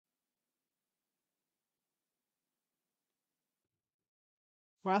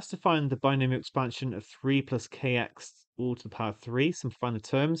We're asked to find the binomial expansion of 3 plus kx all to the power 3, simplifying the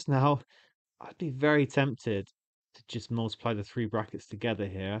terms. Now, I'd be very tempted to just multiply the three brackets together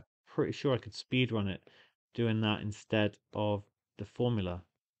here. Pretty sure I could speedrun it doing that instead of the formula.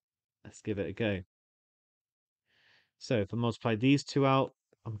 Let's give it a go. So if I multiply these two out,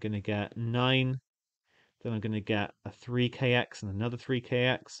 I'm going to get 9. Then I'm going to get a 3kx and another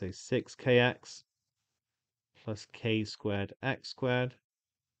 3kx, so 6kx plus k squared x squared.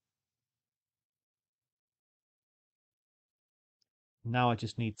 Now I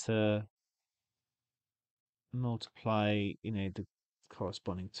just need to multiply, the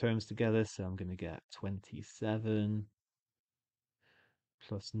corresponding terms together. So I'm going to get 27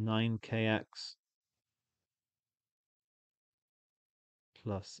 plus 9kx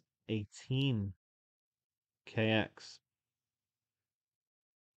plus 18kx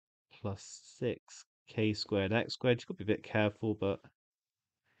plus 6k squared x squared. You've got to be a bit careful, but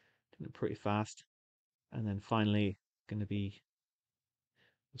doing it pretty fast. And then finally, going to be,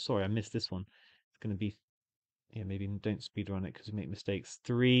 sorry, I missed this one. It's going to be, yeah, maybe don't speed run it because we make mistakes.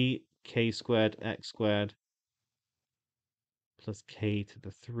 3k squared x squared plus k to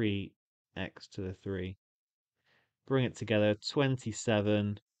the 3 x to the 3. Bring it together,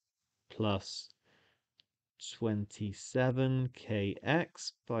 27 plus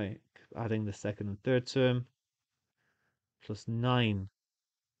 27kx by adding the second and third term plus 9k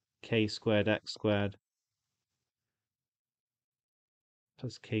squared x squared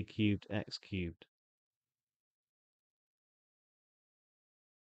plus k cubed x cubed.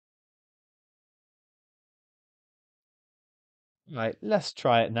 Right, let's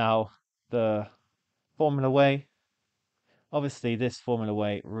try it now the formula way. Obviously, this formula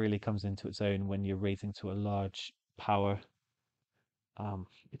way really comes into its own when you're raising to a large power.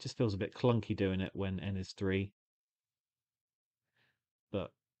 It just feels a bit clunky doing it when n is 3.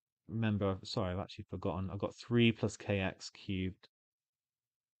 But remember, sorry, I've actually forgotten. I've got 3 plus kx cubed.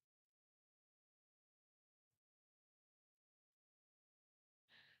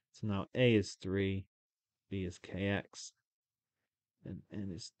 So now a is 3, b is kx, and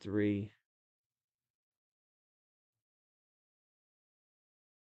n is 3.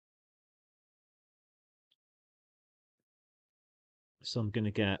 So I'm going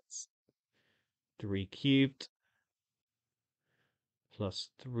to get 3 cubed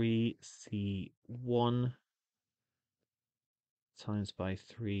plus 3c1 times by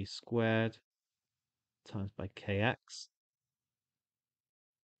 3 squared times by kx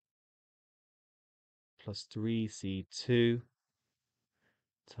plus 3c2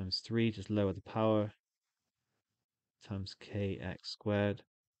 times 3, just lower the power, times kx squared.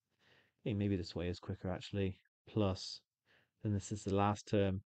 Okay, maybe this way is quicker actually. Plus, then this is the last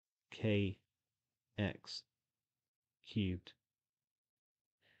term, kx cubed.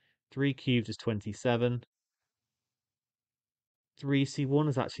 3 cubed is 27. 3c1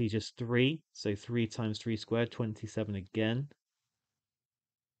 is actually just 3, so 3 times 3 squared, 27 again.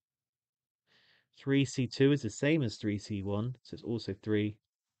 3c2 is the same as 3c1, so it's also 3. It's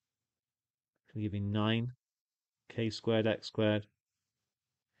going to give me 9, k squared x squared,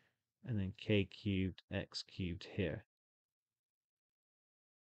 and then k cubed x cubed here.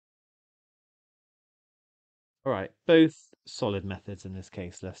 All right, both solid methods in this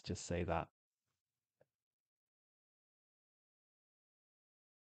case, let's just say that.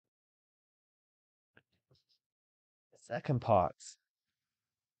 The second part.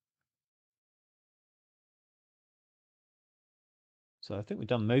 So I think we've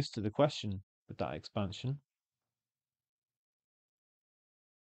done most of the question with that expansion.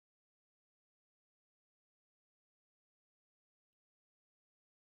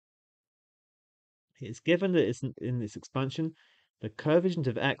 It's given that it's in this expansion, the coefficient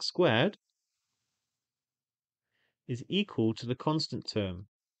of x squared is equal to the constant term.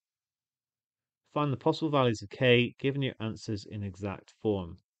 Find the possible values of k given your answers in exact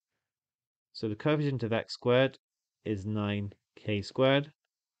form. So the coefficient of x squared is 9k squared,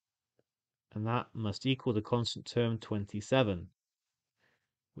 and that must equal the constant term 27,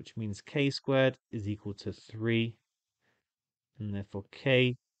 which means k squared is equal to 3, and therefore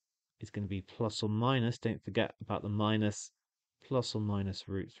k is going to be plus or minus, don't forget about the minus, plus or minus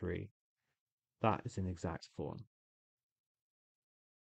root 3. That is in exact form.